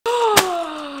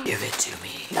Give it to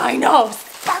me. I know,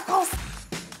 sparkles.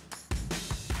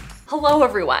 Hello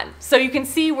everyone. So you can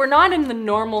see we're not in the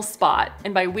normal spot.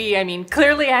 And by we, I mean,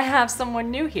 clearly I have someone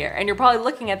new here. And you're probably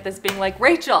looking at this being like,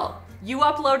 Rachel, you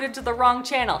uploaded to the wrong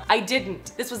channel. I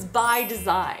didn't. This was by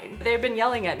design. They've been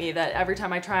yelling at me that every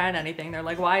time I try on anything, they're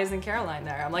like, why isn't Caroline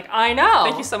there? I'm like, I know.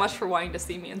 Thank you so much for wanting to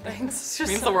see me and things. It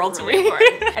means so the world to really me.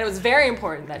 important. And it was very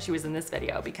important that she was in this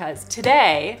video because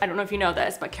today, I don't know if you know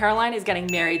this, but Caroline is getting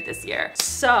married this year.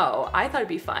 So I thought it'd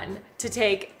be fun to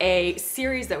take a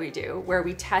series that we do where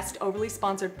we test overly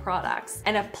sponsored products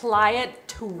and apply it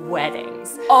to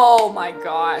weddings. Oh my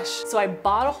gosh. So I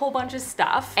bought a whole bunch of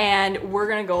stuff and we're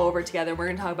gonna go over it together. We're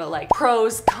gonna talk about like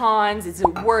pros, cons, is it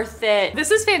worth it?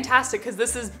 This is fantastic because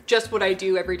this is just what I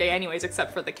do every day anyways,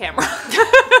 except for the camera.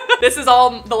 This is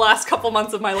all the last couple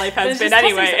months of my life has been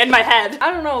anyway, in my head.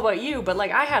 I don't know about you, but like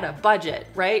I had a budget,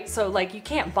 right? So like you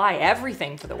can't buy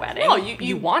everything for the wedding. No,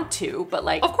 you want to, but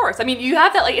like. Of course, I mean, you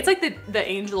have that, like, it's like the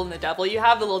angel and the devil. You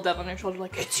have the little devil on your shoulder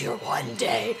like, it's your one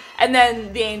day. And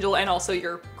then the angel and also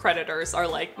your creditors are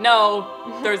like,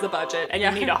 no, there's a budget and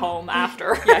you need a home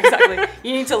after. Yeah, exactly.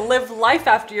 You need to live life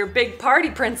after your big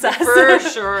party, princess. For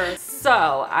sure.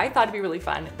 So I thought it'd be really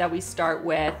fun that we start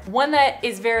with one that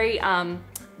is very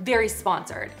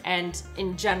sponsored and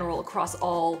in general across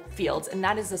all fields, and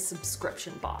that is a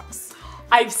subscription box.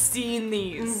 I've seen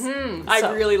these.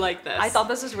 I really like this. I thought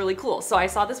this was really cool. So I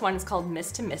saw this one, it's called Miss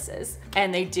to Mrs.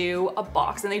 And they do a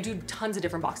box and they do tons of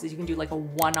different boxes. You can do like a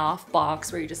one-off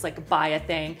box where you just like buy a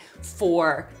thing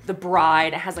for the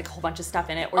bride. It has like a whole bunch of stuff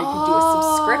in it, or you can do a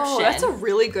subscription. That's a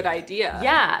really good idea.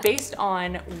 Yeah, based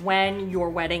on when your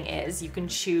wedding is, you can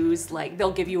choose, like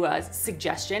they'll give you a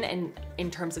suggestion and in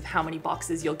terms of how many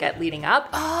boxes you'll get leading up.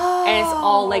 And it's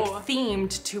all like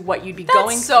themed to what you'd be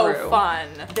going through. That's so fun.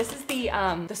 This is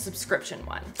the subscription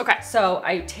one. Okay. So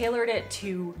I tailored it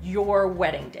to your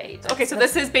wedding date. Okay, so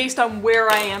this is based on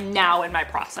where I am now in my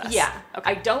process. Yeah.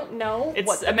 Okay. I don't know.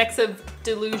 It's a mix of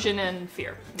delusion and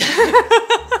fear.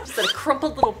 Just a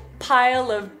crumpled little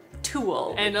pile of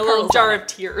tulle. And a little jar of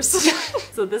tears.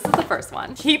 So this is the first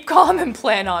one. Keep calm and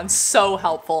plan on. So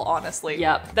helpful, honestly.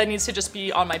 Yep. That needs to just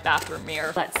be on my bathroom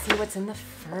mirror. Let's see what's in the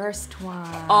first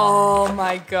one. Oh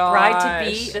my god. Bride to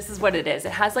be, this is what it is.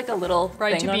 It has like a little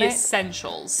Bride thing to on be it.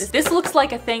 essentials. This looks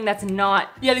like a thing that's not.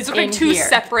 Yeah, these look like two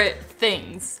separate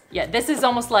things. Yeah, this is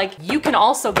almost like you can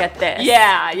also get this.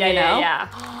 Yeah, you know?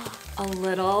 yeah. A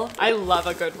little. I love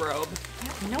a good robe.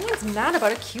 No one's mad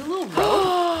about a cute little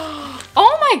robe.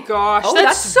 Oh my gosh, Oh,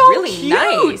 that's so really cute.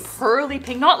 nice. Pearly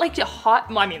pink, not like a hot,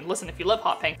 well, I mean, listen, if you love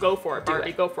hot pink, go for it,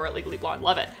 Barbie, go for it, Legally Blonde,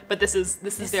 love it. But this is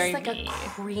very like me. a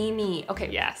creamy, okay.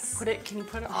 Yes. Can you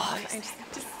put it on? I I just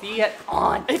have to see it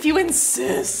on. If you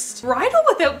insist. Bridal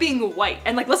without being white.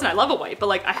 And like, listen, I love a white, but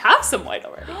like, I have some white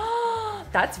already.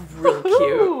 That's real cute.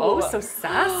 Oh, so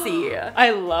sassy.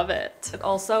 I love it.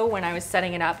 Also, when I was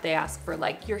setting it up, they asked for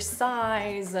like your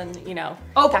size and, you know.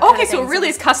 Oh, that kind okay, of so thing. it really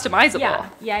is customizable.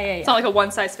 Yeah. It's not like a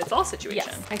one-size-fits-all situation.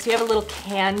 Yes. Next, we have a little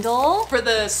candle. For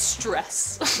the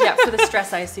stress. Yeah, for the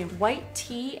stress, I assumed. White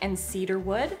tea and cedar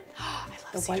wood. I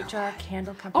love The cedar White Jar wax.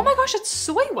 Candle Company. Oh my gosh, it's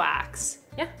soy wax.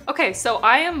 Yeah. Okay, so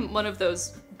I am one of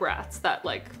those brats that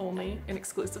like Only and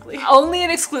exclusively. only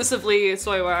and exclusively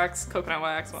soy wax, coconut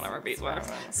wax, whatever,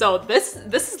 beeswax. So this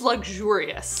is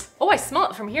luxurious. Oh, I smell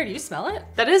it from here. Do you smell it?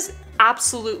 That is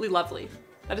absolutely lovely.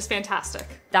 That is fantastic.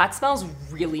 That smells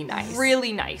really nice.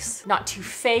 Really nice. Not too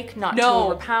fake, not too No.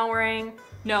 overpowering.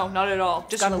 No, not at all.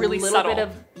 Just Got a really little subtle. bit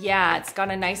of, yeah, it's got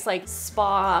a nice like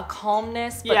spa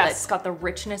calmness, but Yes. it's got the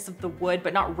richness of the wood,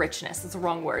 but not richness, it's the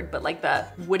wrong word, but like the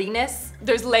woodiness.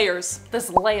 There's layers. There's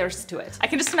layers to it. I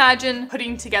can just imagine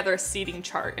putting together a seating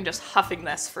chart and just huffing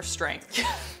this for strength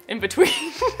in between.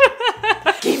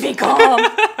 Keep me calm.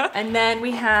 And then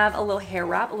we have a little hair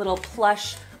wrap, a little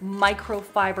plush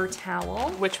microfiber towel.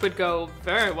 Which would go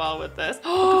very well with this. The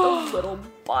little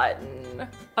button.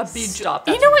 A bead Stop,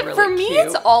 You that's know what, really for me cute.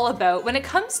 it's all about, when it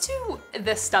comes to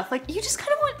this stuff, like you just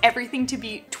kind of want everything to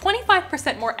be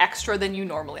 25% more extra than you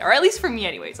normally are, or at least for me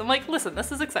anyways. I'm like, listen,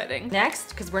 this is exciting. Next,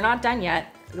 because we're not done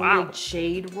yet, the Wow. little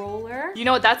jade roller. You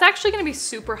know what, that's actually gonna be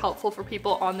super helpful for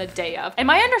people on the day of. And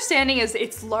my understanding is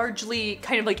it's largely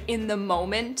kind of like in the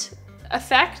moment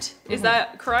effect. Is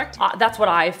that correct? That's what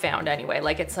I've found anyway.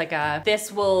 Like it's like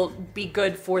this will be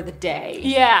good for the day.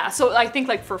 Yeah, so I think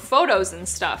like for photos and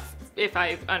stuff, if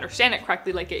I understand it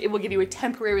correctly, like it will give you a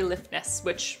temporary liftness,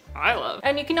 which I love.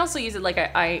 And you can also use it like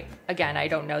again, I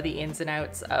don't know the ins and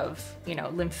outs of, you know,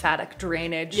 lymphatic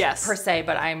drainage per se,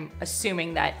 but I'm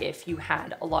assuming that if you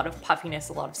had a lot of puffiness,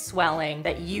 a lot of swelling,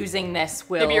 that using this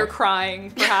will... Maybe you're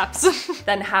crying, perhaps.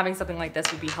 Then having something like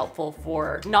this would be helpful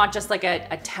for not just like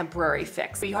a temporary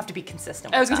fix, but you have to be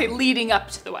consistent with I was gonna say leading up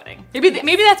to the wedding. Maybe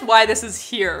that's why this is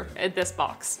here at this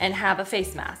box. And have a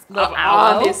face mask.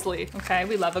 Obviously. Okay,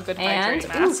 we love a good hydrating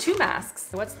mask. Ooh, 2 masks.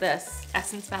 What's this?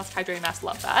 Essence mask, hydrating mask,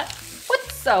 love that.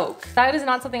 What's soak? That is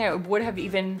not something I would have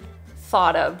even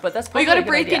thought of, but that's probably you gotta a good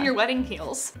break idea. in your wedding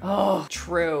heels. Oh,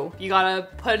 true. You gotta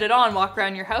put it on, walk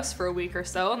around your house for a week or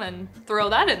so, and then throw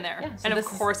that in there. Yeah, so and of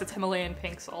course it's Himalayan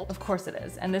pink salt. Of course it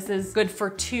is. And this is good for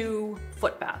 2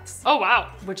 foot baths. Oh,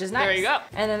 wow. Which is nice. There you go.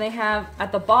 And then they have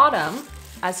at the bottom,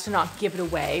 as to not give it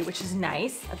away, which is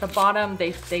nice. At the bottom,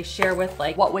 they share with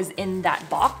like what was in that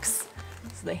box.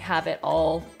 So they have it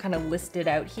all kind of listed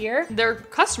out here. Their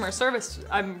customer service,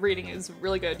 I'm reading, is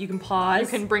really good. You can pause.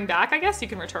 You can bring back, I guess. You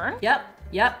can return.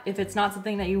 Yep. If it's not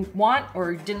something that you want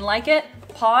or didn't like it,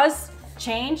 pause,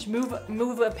 change, move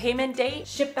a payment date,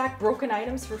 ship back broken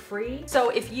items for free.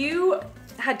 So if you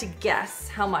had to guess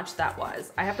how much that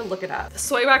was, I have to look it up. The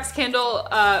soy wax candle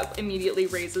immediately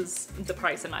raises the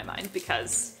price in my mind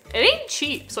because it ain't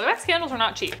cheap. Soy wax candles are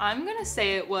not cheap. I'm gonna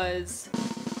say it was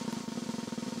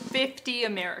 50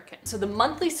 American. So the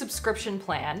monthly subscription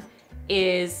plan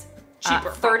is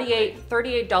cheaper,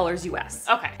 $38 US.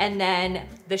 Okay. And then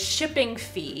the shipping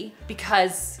fee,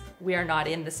 because we are not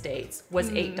in the States, was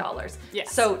 $8.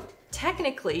 Yes. So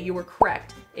technically you were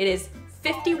correct. It is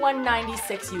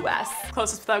 $51.96 US.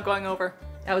 Closest without going over.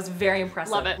 That was very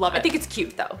impressive. Love it, love it. I think it's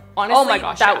cute though. Honestly, oh my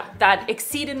gosh, that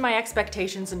exceeded my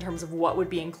expectations in terms of what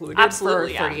would be included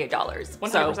Absolutely, for $38.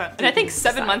 100%. So, and I think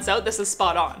 7 months out, this is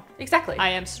spot on. Exactly. I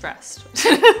am stressed.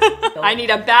 I need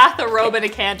a bath, a robe, and a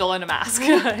candle, and a mask.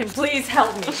 Please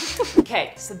help me.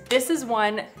 Okay, so this is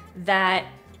one that,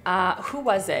 who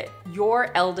was it? Your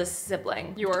eldest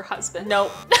sibling. Your husband. No,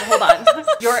 hold on.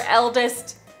 Your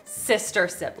eldest sister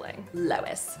sibling,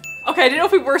 Lois. Okay, I didn't know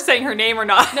if we were saying her name or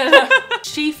not. No.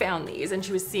 She found these and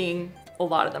she was seeing a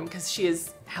lot of them because she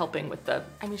is helping with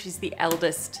she's the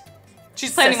eldest.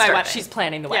 She's planning my wedding. She's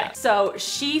planning the wedding. Yeah. So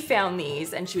she found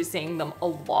these and she was seeing them a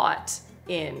lot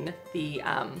in the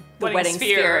wedding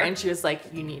sphere, and she was like,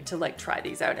 you need to like try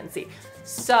these out and see.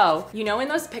 So, you know, in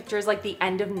those pictures, like the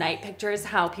end of night pictures,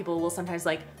 how people will sometimes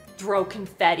like throw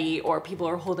confetti or people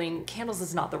are holding candles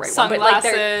is not the right one, but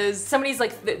like somebody's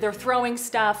like they're throwing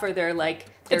stuff or they're like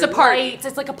it's a party.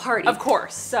 It's like a party. Of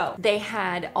course. So they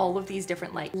had all of these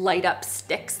different like light up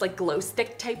sticks, like glow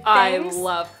stick type things. I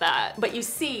love that. But you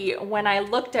see, when I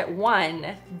looked at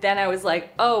one, then I was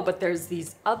like, oh, but there's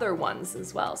these other ones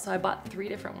as well. So I bought 3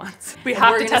 different ones. We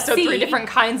have to test out 3 different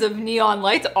kinds of neon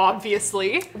lights,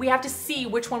 obviously. We have to see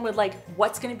which one would like,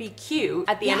 what's gonna be cute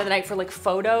at the end of the night for like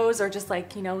photos or just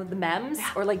like, you know, the memes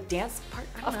or like dance part.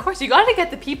 Of course, you gotta get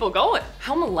the people going.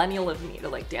 How millennial of me to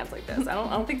like dance like this. I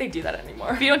don't think they do that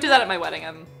anymore. If you don't do that at my wedding,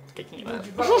 I'm kicking you out.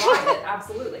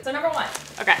 Absolutely. So number 1.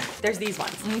 Okay. There's these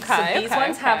ones. Okay. So these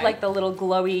ones have like the little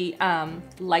glowy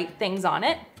light things on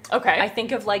it. Okay. I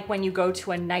think of like when you go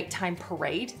to a nighttime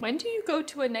parade. When do you go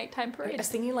to a nighttime I parade? was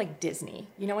thinking like Disney.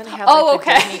 You know when they have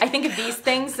okay. Disney, I think of these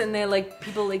things and they're like,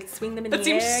 people like swing them in the air. That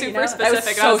seems super you know?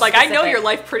 specific. I was like, I know your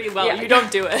life pretty well. Yeah. You don't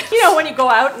do it. You know when you go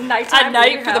out at nighttime at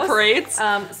night for the parades?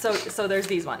 So there's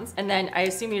these ones. And then I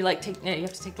assume you like you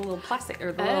have to take the little plastic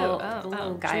or the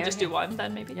little guy. Should we just do one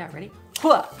then maybe? Yeah, ready?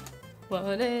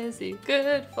 What is he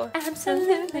good for?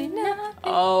 Absolutely nothing.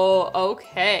 Oh,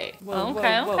 okay.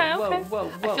 Okay. Whoa.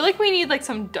 I feel like we need like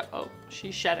some, oh,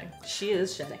 she's shedding. She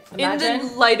is shedding. Imagine. In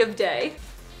the light of day.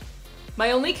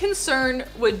 My only concern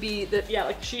would be that, yeah,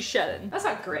 like she's shedding. That's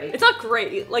not great. It's not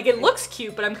great. Like it looks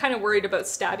cute, but I'm kind of worried about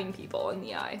stabbing people in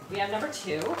the eye. We have number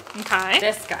 2. Okay.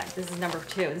 This guy, this is number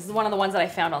 2. This is one of the ones that I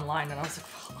found online and I was like,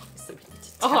 oh, so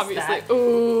obviously. That.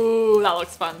 Ooh, that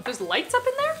looks fun. There's lights up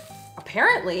in there?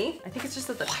 Apparently. I think it's just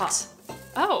at the top.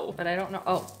 Oh. But I don't know.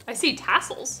 Oh. I see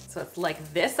tassels. So it's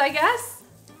like this, I guess.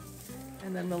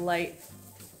 And then the light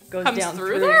goes down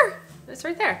through there? It's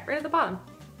right there, right at the bottom.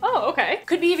 Oh, okay.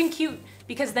 Could be even cute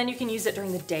because then you can use it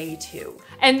during the day too.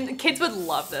 And kids would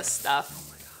love this stuff.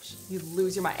 Oh my gosh, you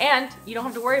lose your mind. And you don't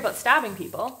have to worry about stabbing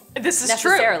people. This is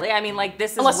necessarily. True. I mean, like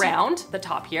this is round, the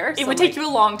top here. It would take you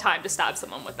a long time to stab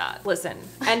someone with that. Listen,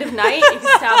 end of night, you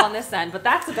can stab on this end, but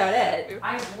that's about it.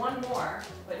 I have one more,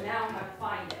 but now I have to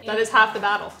find it. That is half the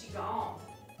battle. She's gone.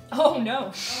 Oh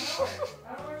no.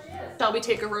 I don't know where she is. Shall we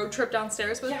take a road trip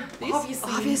downstairs with these?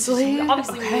 Obviously, we need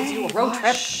to do a road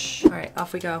trip. All right,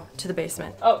 off we go to the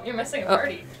basement. Oh, you're missing a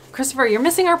party. Christopher, you're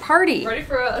missing our party. Ready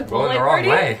for a Going the wrong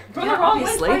way. Going the wrong way.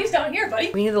 Obviously. Party's down here,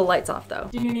 buddy. We need the lights off though.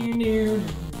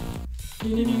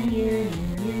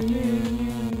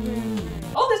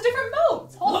 Oh, there's different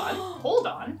modes. Hold on. Hold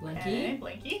on. Blinky. Okay,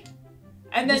 blinky.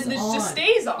 And then this just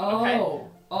stays on. Okay.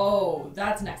 Oh,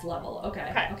 that's next level.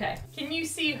 Okay. Okay. Can you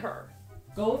see her?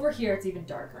 Go over here, it's even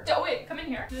darker. Oh wait, come in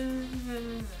here.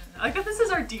 I like that this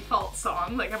is our default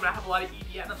song. Like I'm gonna have a lot of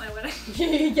EDM at my wedding.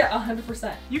 Yeah,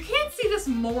 100%. You can't see this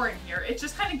more in here. It's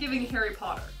just kind of giving Harry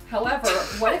Potter. However,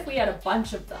 what if we had a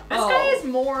bunch of them? This guy is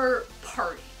more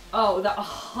party. Oh, that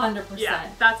 100%. Yeah,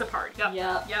 that's a party.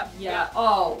 Yep. Yeah.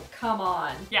 Oh, come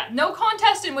on. Yeah, no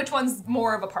contest in which one's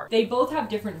more of a party. They both have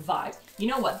different vibes. You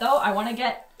know what though? I want to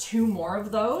get 2 more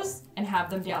of those and have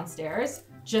them downstairs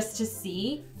just to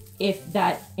see if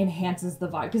that enhances the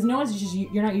vibe. Because no one's just,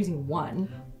 you're not using one,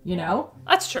 you know?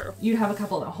 That's true. You'd have a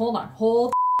couple of them. Hold on,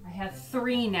 I have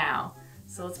 3 now.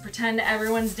 So let's pretend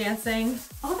everyone's dancing.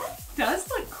 Oh, that does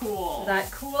look cool. Is that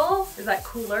cool? Is that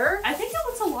cooler? I think it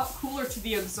looks a lot cooler to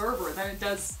the observer than it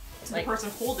does to the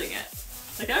person holding it.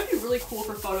 Like that would be really cool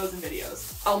for photos and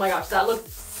videos. Oh my gosh, that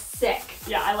looks sick.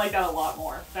 Yeah, I like that a lot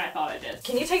more than I thought I did.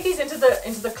 Can you take these into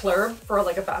the club for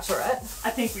like a bachelorette?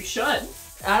 I think we should.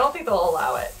 I don't think they'll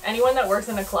allow it. Anyone that works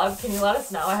in a club, can you let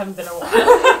us know? I haven't been in a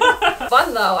while.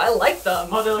 Fun though, I like them.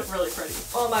 Oh, they look really pretty.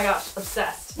 Oh my gosh,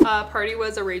 obsessed. Party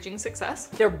was a raging success.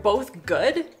 They're both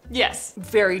good. Yes.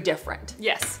 Very different.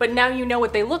 Yes. But now you know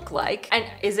what they look like. And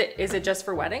is it just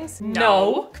for weddings?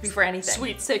 No. Could be for anything.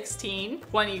 Sweet 16,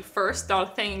 21st,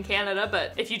 not a thing in Canada,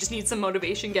 but if you just need some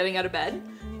motivation getting out of bed.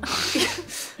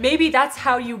 Maybe that's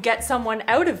how you get someone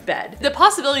out of bed. The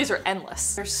possibilities are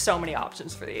endless. There's so many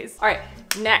options for these. All right,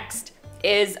 next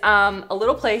is a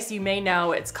little place you may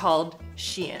know. It's called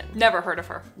Shein. Never heard of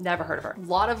her. Never heard of her. A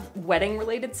lot of wedding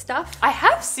related stuff. I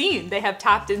have seen they have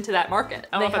tapped into that market.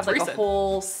 I don't know if have that's like recent. a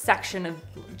whole section of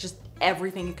just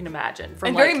everything you can imagine. From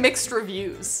and like, very mixed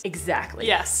reviews. Exactly.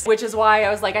 Yes. Which is why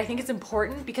I was like, I think it's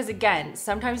important because again,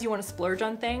 sometimes you want to splurge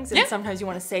on things and sometimes you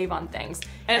want to save on things.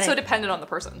 And it's so dependent on the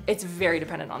person. It's very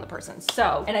dependent on the person.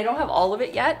 So, and I don't have all of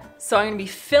it yet, so I'm gonna be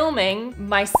filming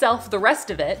myself the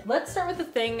rest of it. Let's start with the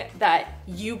thing that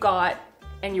you got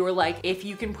and you were like, if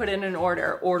you can put in an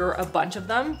order a bunch of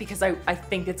them because I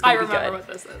think it's gonna be good. I remember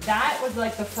what this is. That was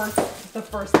like the first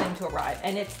thing to arrive.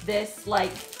 And it's this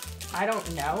like, I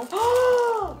don't know.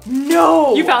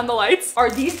 No! You found the lights? Are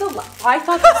these the I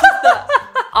thought this was the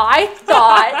I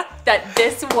thought that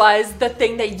this was the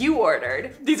thing that you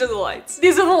ordered. These are the lights.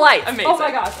 These are the lights. Amazing. Oh my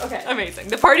gosh, okay. Amazing.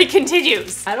 The party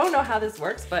continues. I don't know how this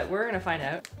works, but we're gonna find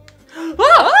out.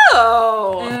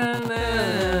 Oh!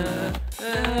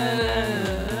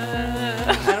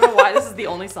 I don't know why this is the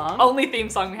only song. Only theme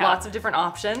song we have. Lots of different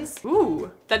options.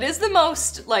 Ooh. That is the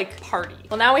most, like, party.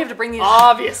 Well, now we have to bring these.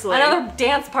 Obviously. Another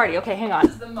dance party. Okay, hang on.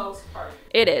 This is the most party.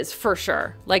 It is, for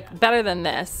sure. Like, better than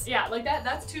this. Yeah, like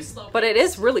that's too slow. But it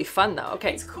is really fun, though.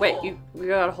 Okay, It's cool. wait, we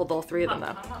gotta hold all 3 of them,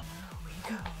 though.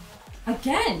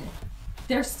 Again,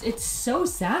 it's so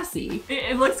sassy.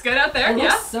 It looks good out there, It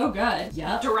looks so good.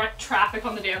 Yep. Direct traffic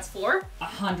on the dance floor.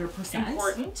 100%.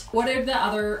 Important. What do the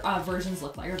other versions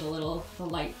look like, or the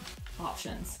light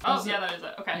options? Oh, yeah, that is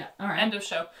it. Okay. Yeah, all right. End of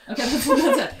show. Okay, that's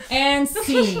it. And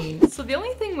scene. So the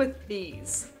only thing with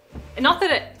these, and not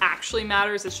that it actually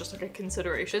matters, it's just like a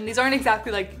consideration. These aren't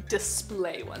exactly like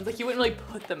display ones. Like you wouldn't really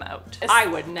put them out. I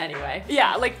wouldn't anyway.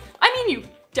 Yeah, like, I mean, you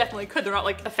definitely could. They're not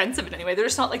like offensive in any way. They're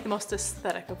just not like the most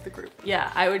aesthetic of the group. Yeah,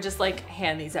 I would just like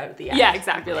hand these out at the end. Yeah,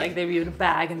 exactly. I'd be like, they'd be in a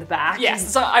bag in the back.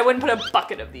 Yes, so I wouldn't put a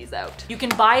bucket of these out. You can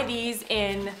buy these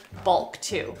in bulk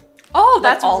too. Oh,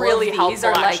 that's all really of these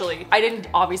helpful, are, like, actually. I didn't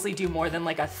obviously do more than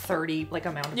like a 30 like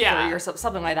amount of 30 or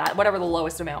something like that, whatever the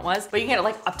lowest amount was. But you can get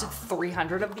like up to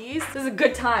 300 of these. This is a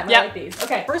good time. I like these.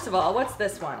 Okay, first of all, what's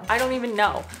this one? I don't even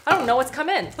know. I don't know what's come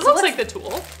in. This looks like the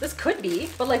Tool. This could be,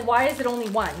 but like, why is it only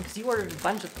one? Because you ordered a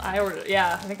bunch of them. I ordered,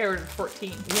 yeah, I think I ordered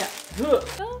 14. Yeah.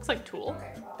 That looks like Tool.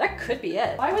 That could be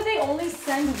it. Why would they only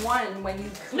send one when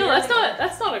you No, that's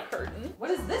not a curtain.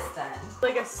 What is this then?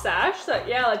 Like a sash that,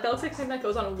 yeah, like that looks like something that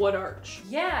goes on a wood arch.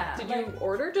 Yeah. Did you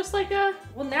order just like a?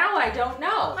 Well, now I don't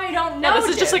know. I don't know. No, this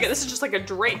is just like a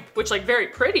drape, which like very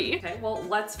pretty. Okay, well,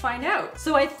 let's find out.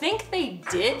 So I think they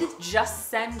did just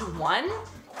send one,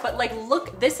 but like,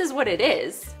 look, this is what it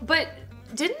is. But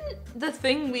didn't the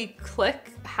thing we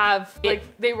click have like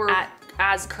they were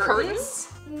as curtains?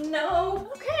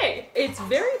 No. Okay. It's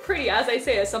very pretty, as I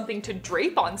say, as something to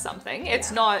drape on something.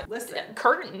 It's not Listen.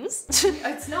 curtains.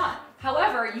 It's not.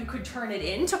 However, you could turn it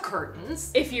into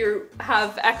curtains. If you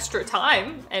have extra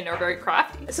time and are very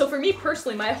crafty. So for me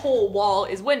personally, my whole wall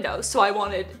is windows, so I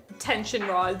wanted tension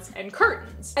rods and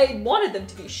curtains. I wanted them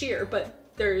to be sheer, but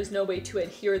there is no way to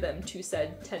adhere them to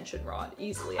said tension rod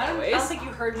easily anyways. I don't think you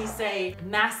heard me say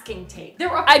masking tape.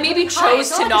 I maybe chose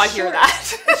to not hear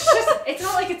that. It's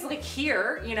not like it's like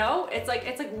here, you know? It's like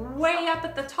way up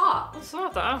at the top. It's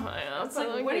not that high. It's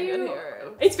like, what are you?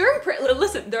 It's very pretty.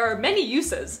 Listen, there are many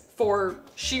uses for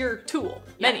sheer tool.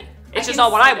 Yeah. Many. It's just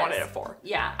not what I wanted it for.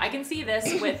 Yeah, I can see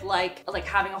this with like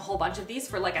having a whole bunch of these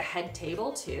for like a head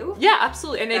table too. Yeah,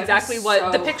 absolutely. And exactly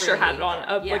what the picture pretty. had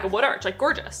on, like a wood arch, like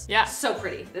gorgeous. Yeah. So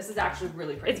pretty. This is actually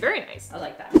really pretty. It's very nice. I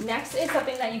like that. Next is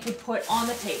something that you could put on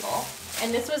the table.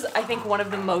 And this was, I think, one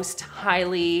of the most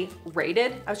highly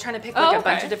rated. I was trying to pick like a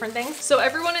bunch of different things. So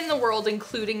everyone in the world,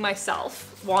 including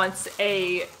myself, wants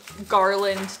a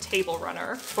garland table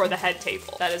runner for the head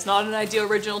table. That is not an idea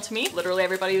original to me. Literally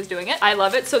everybody was doing it. I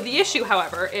love it. So the issue,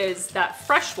 however, is that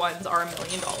fresh ones are $1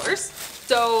 million.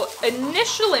 So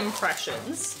initial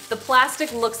impressions, the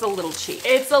plastic looks a little cheap.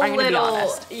 It's a little,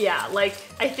 yeah, like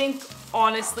I think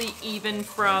honestly, even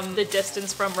from the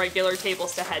distance from regular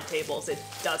tables to head tables, it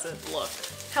doesn't look.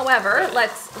 However,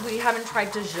 we haven't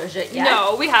tried to zhuzh it yet.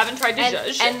 No, we haven't tried to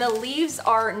zhuzh. And the leaves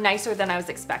are nicer than I was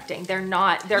expecting.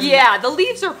 Yeah, the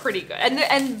leaves are pretty good.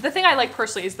 And the thing I like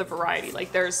personally is the variety.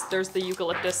 Like there's the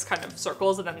eucalyptus kind of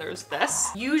circles and then there's this.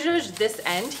 You zhuzh this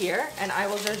end here and I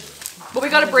will zhuzh. But we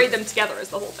gotta braid them together is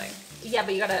the whole thing. Yeah,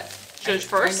 but you gotta zhuzh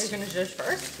first. And you're gonna zhuzh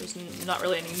first. There's not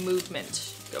really any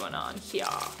movement going on here.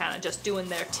 Kind of just doing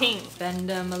their thing. Bend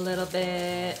them a little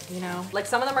bit, you know? Like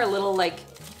some of them are a little like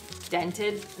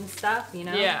dented and stuff, you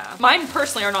know? Yeah. Mine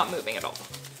personally are not moving at all.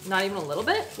 Not even a little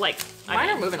bit? Like, mine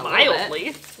are moving mildly. A little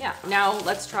bit. Yeah. Now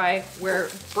let's try where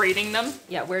braiding them.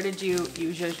 Yeah, where did you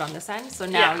zhuzhed on this end? So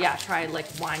now, yeah, try like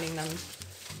winding them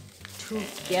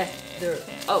together.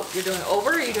 Oh, you're doing over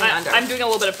or are you doing under? I'm doing a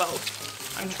little bit of both.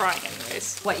 I'm trying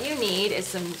anyways. What you need is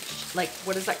some, like,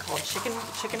 what is that called?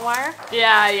 Chicken wire?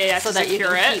 Yeah. So that you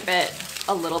can keep it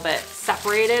a little bit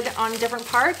separated on different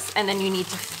parts, and then you need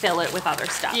to fill it with other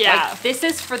stuff. Yeah. Like, this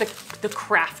is for the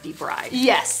crafty bride.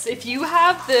 Yes, if you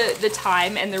have the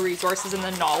time and the resources and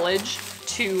the knowledge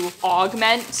to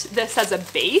augment this as a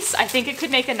base, I think it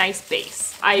could make a nice base.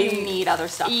 You need other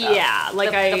stuff though. Yeah,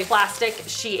 like the plastic,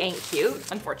 she ain't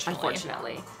cute.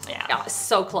 Unfortunately. Yeah,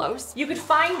 so close. You could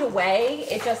find a way,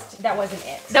 that wasn't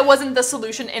it. That wasn't the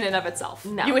solution in and of itself.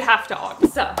 No. You would have to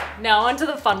augment. So, now onto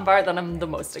the fun part that I'm the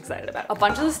most excited about. A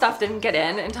bunch of the stuff didn't get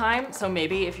in time, so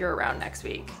maybe if you're around next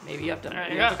week, maybe you have to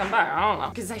come by, I don't know.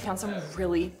 Because I found some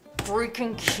really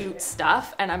freaking cute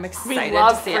stuff and I'm excited to see it. I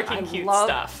love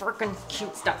freaking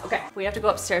cute stuff. Okay, we have to go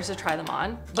upstairs to try them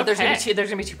on. But there's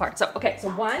gonna be two parts. So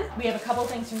one, we have a couple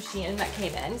things from Shein that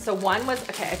came in. So one was,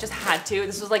 I just had to.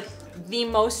 This was like the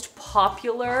most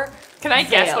popular. Can I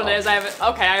guess what it is? I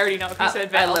already know if you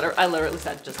said veil. I literally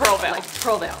said just pearl veil. Like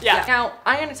pearl veil. Yeah. Now,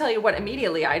 I'm gonna tell you what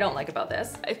immediately I don't like about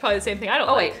this. It's probably the same thing I don't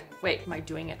like. Wait, am I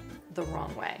doing it the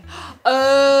wrong way?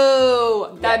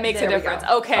 Oh, that makes a difference.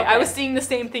 Okay, I was seeing the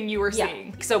same thing you were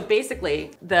seeing. So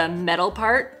basically, the metal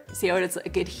part, see how it's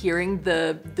like adhering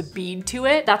the bead to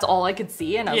it? That's all I could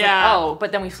see, and I was like, oh,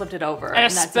 but then we flipped it over. And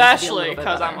especially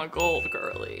because I'm a gold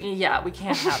girly. Yeah, we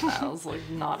can't have that. It was like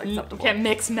not acceptable. You can't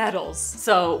mix metals.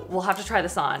 So we'll have to try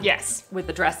this on. Yes. With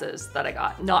the dresses that I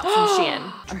got, not from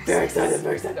Shein. I'm very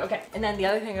excited, Okay, and then the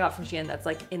other thing I got from Shein that's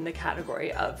like in the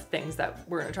category of things that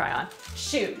we're gonna try on,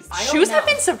 shoes. Shoes have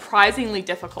been surprisingly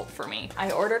difficult for me.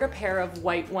 I ordered a pair of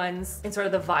white ones in sort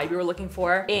of the vibe you were looking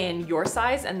for in your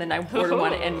size, and then I ordered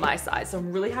one in my size. So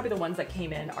I'm really happy the ones that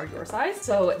came in are your size.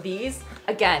 So these,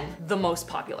 again, the most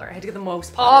popular. I had to get the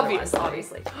most popular ones,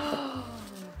 obviously.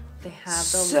 They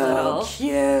have the little...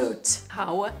 cute.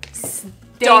 How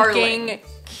stinking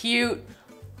cute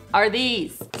are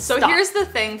these? So here's the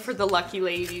thing for the lucky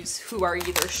ladies who are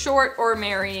either short or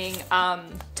marrying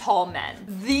tall men.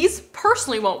 These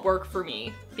personally won't work for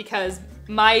me because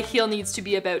my heel needs to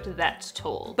be about that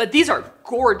tall. But these are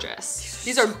gorgeous.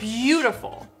 These are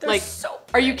beautiful. They're so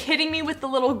pretty. Are you kidding me with the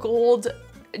little gold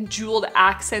jeweled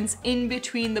accents in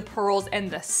between the pearls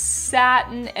and the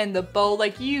satin and the bow?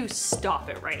 Like, you stop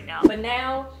it right now. But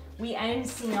now we end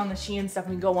seeing on the Shein stuff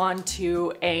and we go on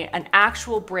to an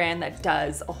actual brand that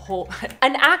does a whole,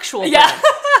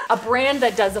 a brand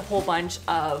that does a whole bunch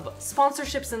of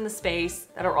sponsorships in the space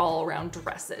that are all around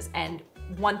dresses. And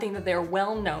one thing that they're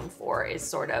well known for is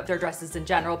sort of their dresses in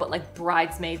general, but like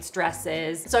bridesmaids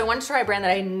dresses. So I wanted to try a brand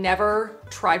that I never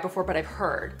tried before, but I've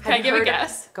heard. Can I give a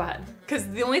guess? Go ahead. Because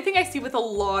the only thing I see with a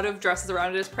lot of dresses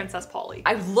around it is Princess Polly.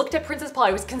 I looked at Princess Polly.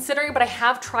 I was considering, but I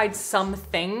have tried some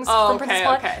things from Princess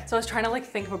Polly. Okay. So I was trying to like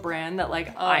think of a brand that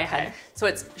like I had. So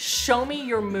it's Show Me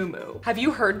Your Moo Moo. Have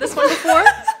you heard this one before?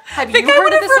 Have you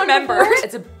heard of this one before?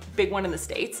 It's a big one in the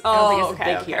States. I don't think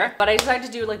it's big here. But I decided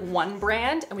to do like one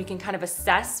brand and we can kind of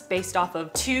assess based off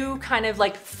of two kind of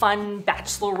like fun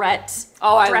bachelorette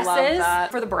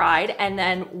dresses for the bride and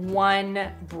then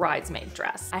one bridesmaid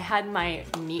dress. I had my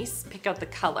niece pick out the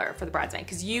color for the bridesmaid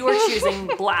because you are choosing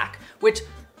black, which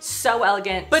so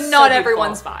elegant, but so not beautiful.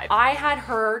 Everyone's vibe. I had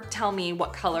her tell me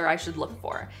what color I should look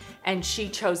for and she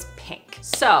chose pink.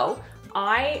 So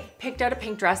I picked out a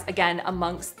pink dress, again,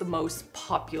 amongst the most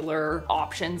popular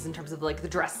options in terms of like the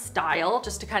dress style,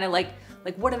 just to kind of like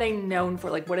what are they known for?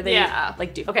 Like what do they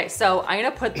like do? Okay, so I'm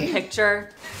gonna put the picture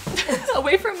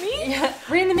away from me? Yeah,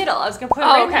 right in the middle. I was gonna put it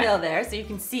right in the middle there so you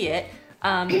can see it.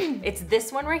 It's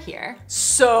this one right here.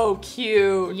 So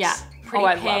cute. Yeah. Pretty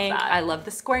I pink. love that. I love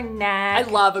the square neck. I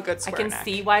love a good square neck. I can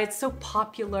see why it's so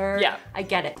popular. Yeah. I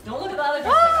get it. Don't look at the other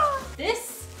dress I got.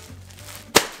 This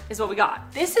is what we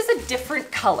got. This is a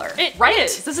different color. It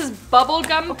is. This is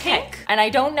bubblegum pink. And I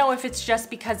don't know if it's just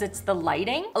because it's the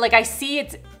lighting. Like I see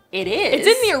it is. It's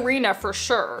in the arena for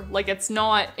sure. Like it's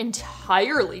not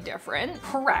entirely different.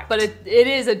 Correct. But it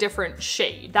is a different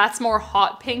shade. That's more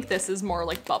hot pink. This is more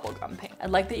like bubblegum pink. I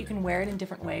like that you can wear it in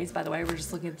different ways. By the way, we're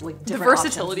just looking at like different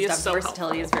versatility options and stuff. is so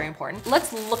Versatility helpful. is very important.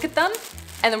 Let's look at them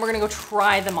and then we're gonna go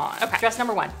try them on. Okay. Dress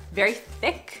number one, very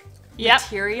thick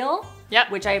material. Yep.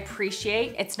 Which I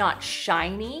appreciate. It's not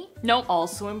shiny. Nope.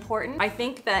 Also important. I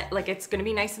think that like it's gonna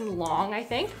be nice and long, I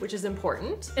think, which is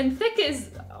important. And thick is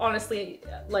honestly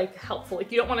like helpful. Like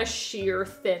you don't want a sheer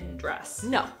thin dress.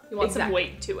 No. You want some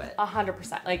weight to it.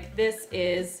 100%. Like this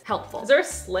is helpful. Is there a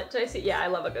slit? Did I see? Yeah, I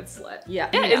love a good slit. Yeah.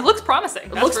 Yeah, it looks promising.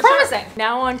 It looks promising. Sure.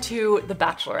 Now on to the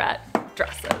bachelorette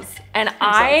dresses. And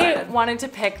I wanted to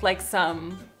pick like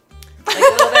some like a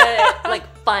little bit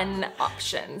like fun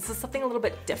options. So something a little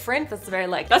bit different that's very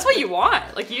like. That's what you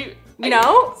want. Like you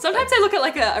know? Sometimes I look at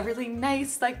like a really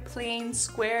nice like plain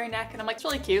square neck and I'm like, it's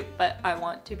really cute, but I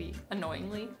want to be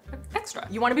annoyingly extra.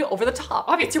 You want to be over the top.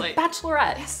 Obviously. It's your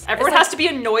bachelorette. Yes. Everyone has to be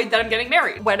annoyed that I'm getting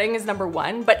married. Wedding is number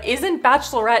one, but isn't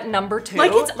bachelorette number two?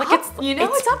 Like it's you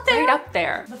know, it's up there. Right up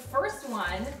there. The first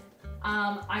one,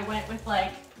 I went with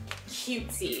like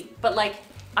cutesy, but like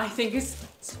I think it's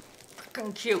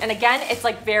freaking cute. And again, it's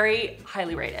like very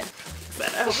highly rated.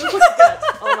 This looks good.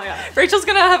 Oh my god. Rachel's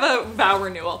gonna have a vow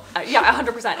renewal. Yeah, 100%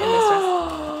 in this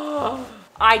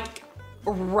dress.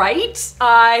 Right?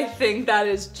 I think that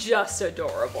is just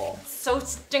adorable. So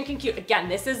stinking cute. Again,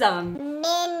 this is a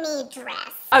mini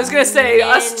dress. I was gonna say,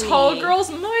 us tall girls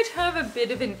might have a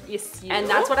bit of an issue. And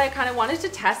that's what I kind of wanted to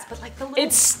test, but like the little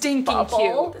it's stinking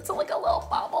bubble, cute. It's like a little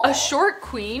bubble. A short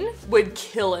queen would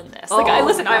kill in this. Oh, like,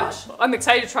 I'm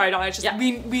excited to try it on. It's just,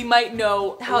 we might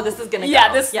know how this is gonna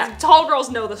go. Tall girls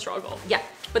know the struggle. Yeah.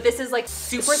 But this is like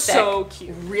super thick, so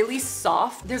cute, really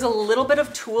soft. There's a little bit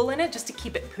of tulle in it just to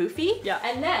keep it poofy. Yeah.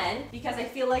 And then, because I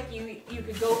feel like you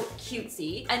could go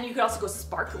cutesy and you could also go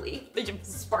sparkly.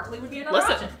 Sparkly would be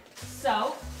another option.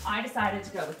 So I decided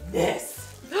to go with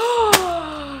this.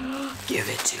 Give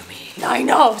it to me. I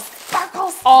know,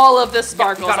 sparkles. All of the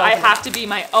sparkles. Yeah, I have to be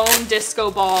my own disco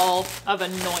ball of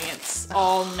annoyance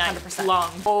all night 100%.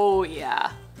 long. Oh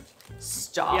yeah.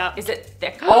 Stop. Yep. Is it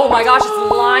thick? Oh my gosh,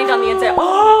 it's lined on the inside.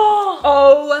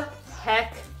 Oh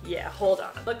heck yeah. Hold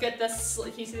on. Look at this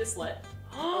slit. Can you see the slit?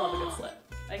 I love a good slit.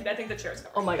 I think the chair's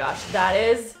covered. Oh my gosh, that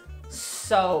is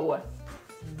so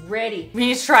pretty. We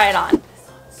need to try it on.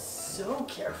 So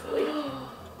carefully.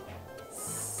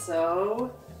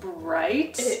 So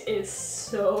bright. It is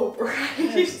so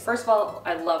bright. First of all,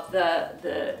 I love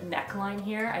the neckline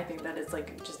here. I think that is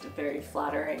like just a very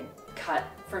flattering cut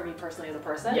for me personally as a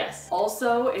person. Yes.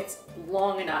 Also, it's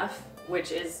long enough,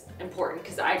 which is important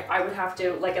because I would have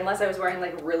to, like, unless I was wearing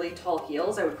like really tall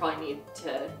heels, I would probably need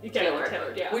to tailor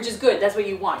it. Yeah. Which is good. That's what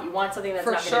you want. You want something that's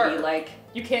For not sure. gonna be like.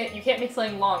 You can't make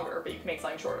something longer, but you can make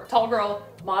something shorter. Tall girl.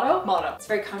 Motto? Motto. It's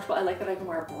very comfortable. I like that I can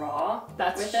wear a bra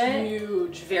That's with it.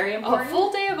 huge. Very A important.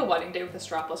 full day of a wedding day with a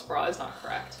strapless bra is not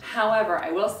correct. However,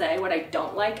 I will say what I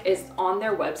don't like is on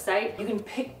their website, you can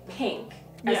pick pink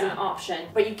as an option,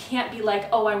 but you can't be like,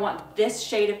 oh, I want this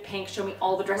shade of pink, show me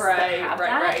all the dresses that have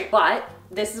that. Right. But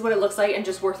this is what it looks like, and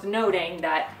just worth noting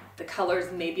that the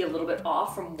colors may be a little bit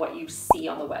off from what you see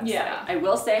on the website. Yeah. I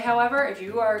will say, however, if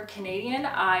you are Canadian,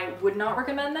 I would not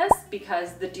recommend this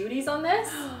because the duties on this,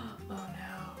 Oh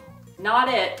no. Not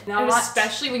it. Not And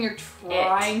especially when you're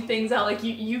trying things out, like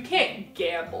you can't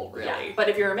gamble really. Yeah. But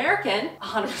if you're American,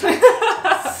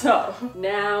 100%. So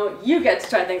now you get to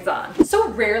try things on. So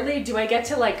rarely do I get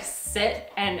to like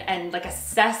sit and like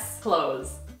assess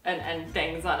clothes and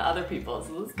things on other people,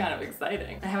 so this is kind of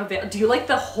exciting. I have a bit. Do you like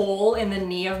the hole in the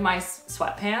knee of my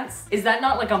sweatpants? Is that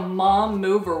not like a mom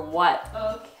move or what?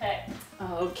 Okay.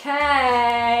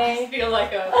 Okay. I feel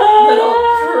like a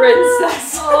little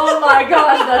princess. Oh my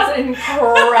gosh, that's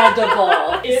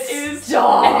incredible. It is.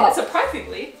 Stop. And it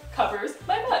surprisingly covers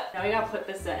my butt. Now we gotta put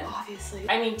this in. Obviously.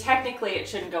 I mean, technically it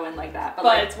shouldn't go in like that, but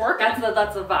like, it's working.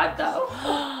 That's the vibe though.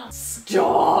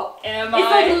 Stop. Am It's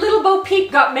I? like Little Bo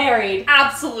Peep got married.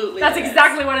 Absolutely. That's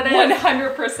exactly what it is.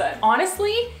 100%.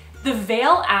 Honestly, the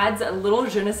veil adds a little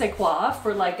je ne sais quoi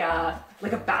for like a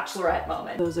bachelorette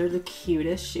moment. Those are the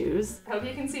cutest shoes. I hope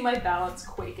you can see my balance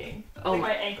quaking. Oh like my-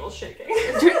 my ankle's shaking.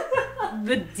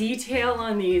 The detail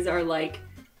on these are like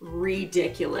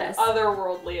ridiculous.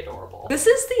 Otherworldly adorable. This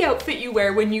is the outfit you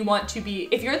wear when you want to be,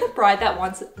 if you're the bride that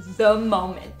wants the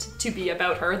moment to be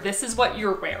about her, this is what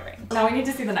you're wearing. Now we need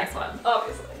to see the next one.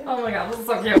 Obviously. Oh my god, this is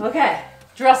so cute. Okay,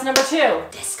 dress number 2.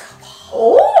 Disco ball.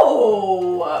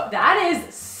 Oh, that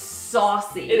is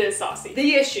saucy. It is saucy.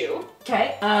 The issue,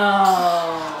 Okay.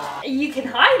 Oh. you can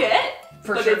hide it.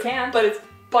 For but sure it's, can. But it's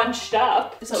bunched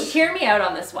up. So hear me out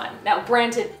on this one. Now,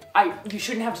 granted, you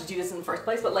shouldn't have to do this in the first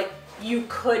place, but like, you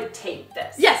could tape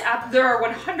this. Yes, there are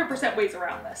 100% ways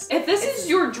around this. If this is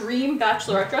your dream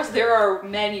bachelorette dress, there are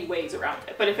many ways around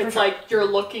it. But if it's like you're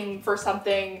looking for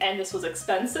something and this was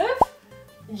expensive,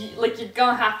 you're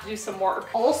gonna have to do some work.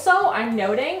 Also, I'm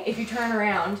noting, if you turn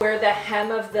around, where the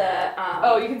hem of the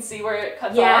oh, you can see where it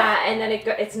cuts off. Yeah, and then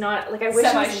it's not like I wish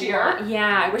it was semi-sheer.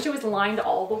 yeah, I wish it was lined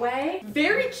all the way.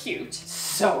 Very cute.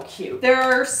 So cute. There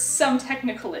are some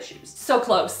technical issues. So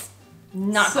close.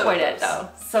 Not So quite it close. though.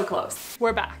 So close.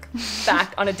 We're back.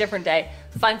 Back on a different day.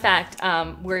 Fun fact,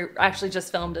 we actually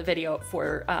just filmed a video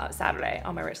for Saturday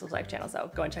on my RachhLoves Life channel,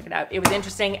 so go and check it out. It was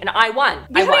interesting, and I won.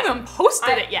 You haven't even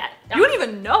posted it yet. You don't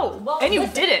even know. Well, and you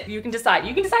listen, didn't. You can decide.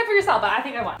 You can decide for yourself, but I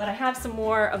think I won. But I have some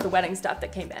more of the wedding stuff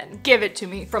that came in. Give it to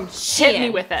me. From Hit me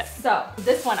Shein. with it. So,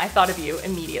 this one I thought of you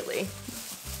immediately.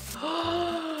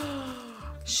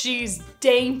 She's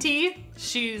dainty.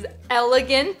 She's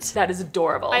elegant. That is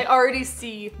adorable. I already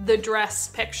see the dress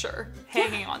picture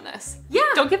hanging on this. Yeah.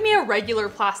 Don't give me a regular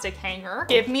plastic hanger.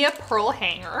 Give me a pearl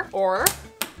hanger or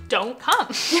don't come.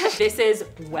 This is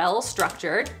well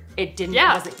structured. It didn't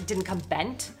it didn't come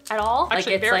bent at all.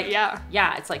 Actually, like it's very, like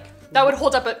yeah. it's like That would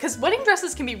hold up, because wedding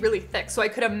dresses can be really thick, so I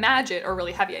could imagine, or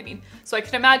really heavy, I mean. So I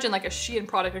could imagine like a Shein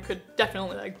product that could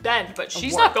definitely like bend, but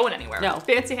she's not going anywhere. No.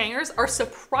 Fancy hangers are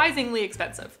surprisingly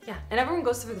expensive. yeah, and everyone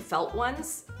goes through the felt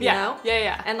ones, you Yeah. know?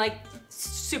 Yeah. And like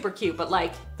super cute, but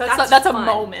like That's a fun.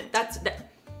 moment.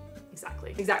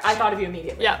 Exactly. I thought of you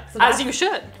immediately. Yeah, So as that's- you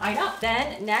should. I know.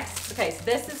 Then next, okay, so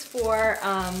this is for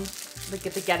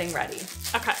the getting ready.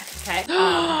 Okay. Okay.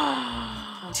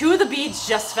 Two of the beads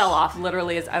just fell off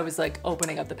literally as I was like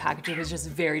opening up the package. It was just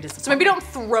very disappointing. So maybe don't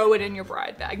throw it in your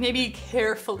bride bag. Maybe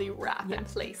carefully wrap in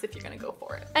place if you're gonna go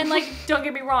for it. And like, don't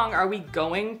get me wrong, are we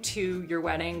going to your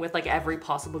wedding with like every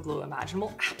possible glue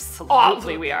imaginable?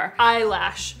 Absolutely we are.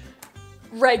 Eyelash.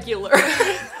 Regular.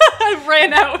 I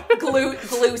ran out. Glue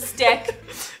stick,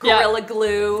 Gorilla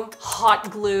Glue,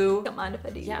 hot glue. Don't mind if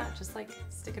I do. Yeah, just like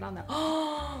stick it on there.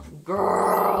 Oh,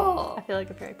 girl. I feel like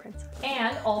a fairy princess.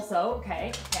 And also,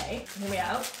 okay, hear me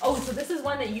out. Oh, so this is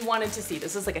one that you wanted to see.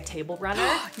 This is like a table runner.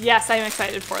 Yes, I'm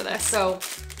excited for this. So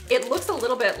it looks a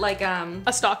little bit like,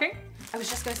 A stocking? I was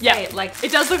just gonna say, like,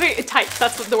 it does look like tights.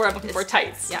 That's the word I'm looking for,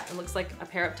 tights. yeah, it looks like a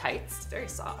pair of tights. It's very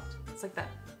soft. It's like that,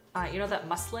 you know that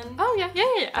muslin Oh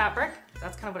yeah. fabric?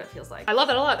 That's kind of what it feels like. I love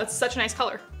that a lot. That's such a nice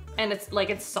color. And it's like,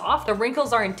 it's soft. The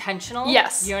wrinkles are intentional.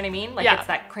 Yes. You know what I mean? Like Yeah. it's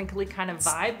that crinkly kind of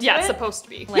vibe to Yeah, it. it's supposed to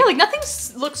be. Like- Yeah, like nothing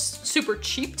looks super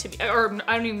cheap to me. Or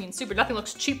I don't even mean super, nothing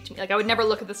looks cheap to me. Like I would never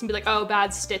look at this and be like, oh,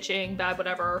 bad stitching, bad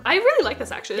whatever. I really like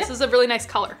this actually. This is a really nice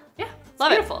color. Yeah,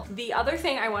 Love it. beautiful. The other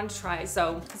thing I wanted to try,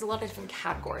 so there's a lot of different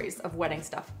categories of wedding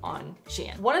stuff on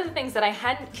Shein. One of the things that I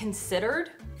hadn't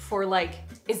considered for like,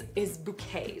 is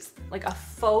bouquets, like a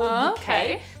faux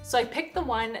bouquet. Okay. So I picked the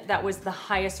one that was the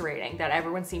highest rating that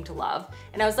everyone seemed to love.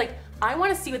 And I was like, I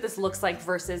wanna see what this looks like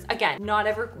versus, again, not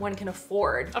everyone can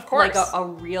afford Of course. like a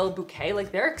real bouquet.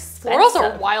 Like they're expensive. Florals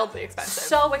are wildly expensive.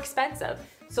 So expensive.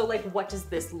 So like, what does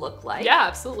this look like? Yeah,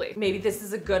 absolutely. Maybe this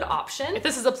is a good option. If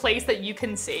this is a place that you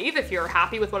can save, if you're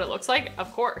happy with what it looks like,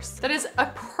 of course. That is a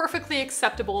perfectly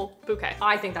acceptable bouquet.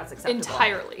 I think that's acceptable.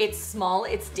 Entirely. It's small,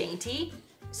 it's dainty.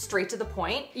 straight to the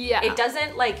point. Yeah. It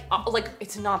doesn't like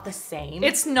it's not the same.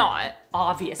 It's not.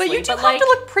 Obviously. But you do have to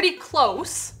look pretty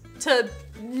close to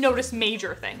notice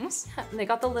major things. And they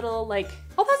got the little like,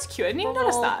 oh, that's cute. I didn't even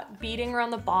notice that. Beading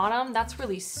around the bottom. That's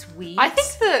really sweet. I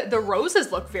think the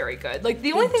roses look very good. Like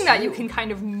the only thing that you can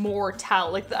kind of more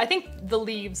tell, like I think the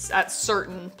leaves at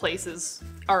certain places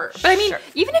are, but I mean,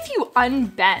 even if you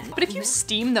unbend, but if you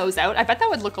steam those out, I bet that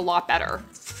would look a lot better.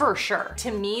 For sure.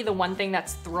 To me, the one thing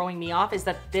that's throwing me off is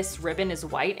that this ribbon is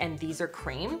white and these are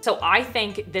cream. So I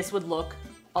think this would look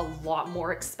a lot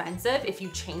more expensive if you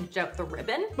changed out the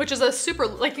ribbon. Which is a super,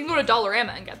 like you can go to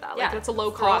Dollarama and get that. Like that's a low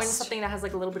cost. Throw in something that has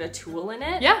like a little bit of tulle in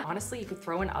it. Yeah. Honestly, you could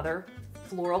throw in other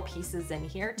floral pieces in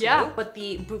here too. Yeah. But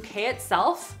the bouquet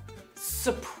itself,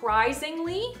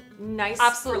 surprisingly nice.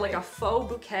 Absolutely. For like a faux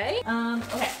bouquet.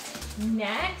 Okay,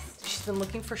 next. She's been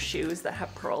looking for shoes that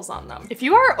have pearls on them. If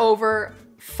you are over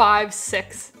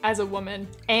 5'6" as a woman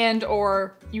and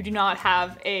or you do not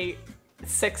have a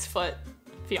 6-foot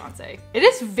fiance, it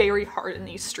is very hard in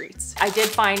these streets. I did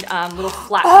find little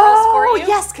flat pearls for you. Oh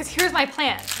yes, because here's my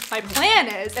plan. My plan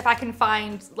is if I can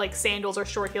find like sandals or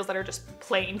short heels that are just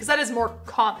plain, because that is more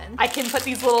common, I can put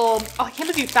these little, oh I can't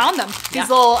believe you found them, these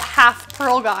little half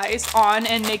pearl guys on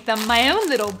and make them my own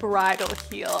little bridal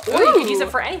heel. Or you can use it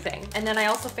for anything. And then I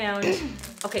also found,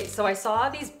 okay, so I saw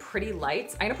these pretty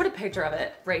lights. I'm gonna put a picture of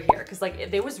it right here, because like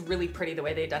it was really pretty the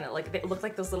way they done it. Like it looked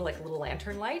like those little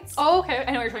lantern lights. Oh, okay,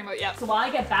 I know what you're talking about, yeah. So while I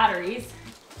get batteries,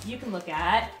 you can look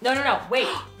at, no, wait.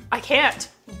 I can't.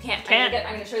 You can't. I'm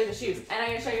gonna show you the shoes. And I'm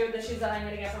gonna show you the shoes that I'm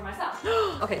gonna get for myself.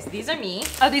 Okay, so these are me.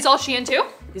 Are these all Shein too?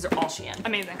 These are all Shein.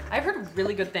 Amazing. I've heard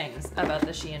really good things about the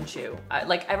Shein shoe.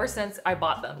 Like ever since I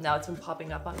bought them, now it's been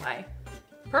popping up on my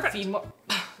feed more.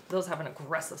 Those have an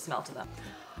aggressive smell to them.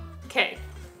 Okay,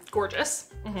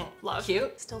 gorgeous. Love.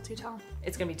 Cute. Still too tall.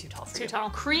 It's gonna be too tall for you. Too tall.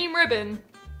 Cream ribbon.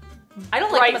 I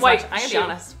don't like them as much. white I'm gonna be shoe.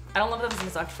 honest. I don't love them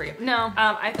as much for you. No.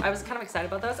 I was kind of excited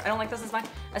about those. I don't like those as much,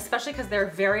 especially because they're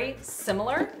very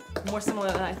similar, more similar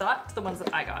than I thought to the ones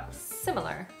that I got.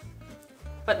 Similar.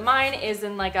 But mine is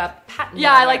in like a pattern.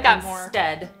 Yeah, I like that more.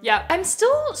 Instead. Yeah, I'm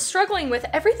still struggling with,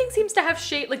 everything seems to have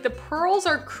shade, like the pearls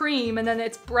are cream and then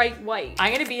it's bright white.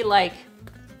 I'm gonna be like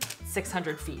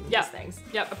 600 feet in these things.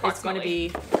 Yep, It's gonna approximately.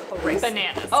 be crazy.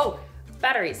 Bananas. Oh,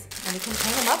 batteries. And we can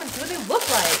hang them up and see what they look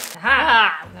like.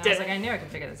 Ah, I was like, I knew I could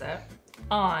figure this out.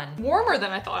 On. Warmer than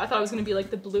I thought. I thought it was gonna be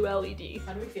like the blue LED.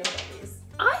 How do we feel about these?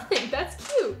 I think that's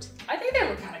cute. I think they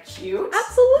look kind of cute.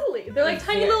 Absolutely. They're like Like,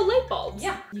 tiny yeah. little light bulbs.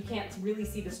 Yeah. You can't really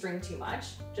see the string too much.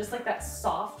 Just like that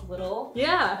soft little,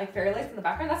 Yeah. like fairy lights in the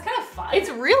background. That's kind of fun. It's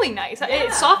really nice.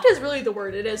 Yeah. Soft is really the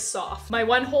word. It is soft. My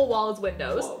one whole wall is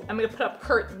windows. Whoa. I'm gonna put up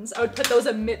curtains. I would put those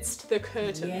amidst the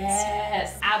curtains.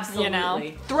 Yes, absolutely. You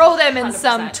know, throw them in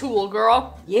some 100%. tulle,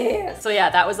 girl. Yeah. So yeah,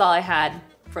 that was all I had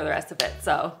for the rest of it.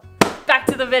 So back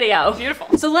to the video.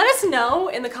 Beautiful. So let us know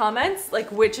in the comments,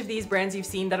 like which of these brands you've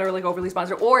seen that are like overly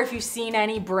sponsored, or if you've seen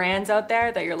any brands out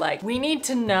there that you're like, we need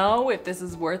to know if this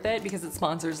is worth it because it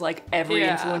sponsors like every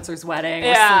influencer's wedding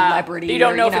or celebrity. You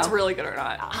don't know if or, it's really good or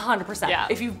not. 100%. Yeah.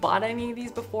 If you've bought any of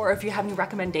these before, if you have any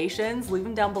recommendations, leave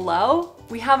them down below.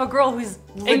 We have a girl who's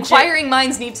legit, Inquiring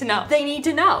minds need to know. they need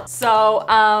to know. So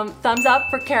thumbs up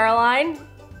for Caroline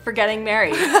for getting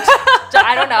married.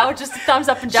 I don't know, just a thumbs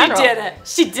up in general. She did it.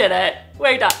 She did it.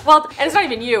 Way done. Well, and it's not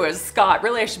even you, it's Scott.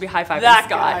 Really, I should be high-fiving That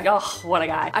Scott. guy. Oh, what a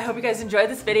guy. I hope you guys enjoyed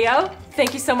this video.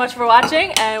 Thank you so much for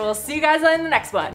watching, and we'll see you guys in the next one.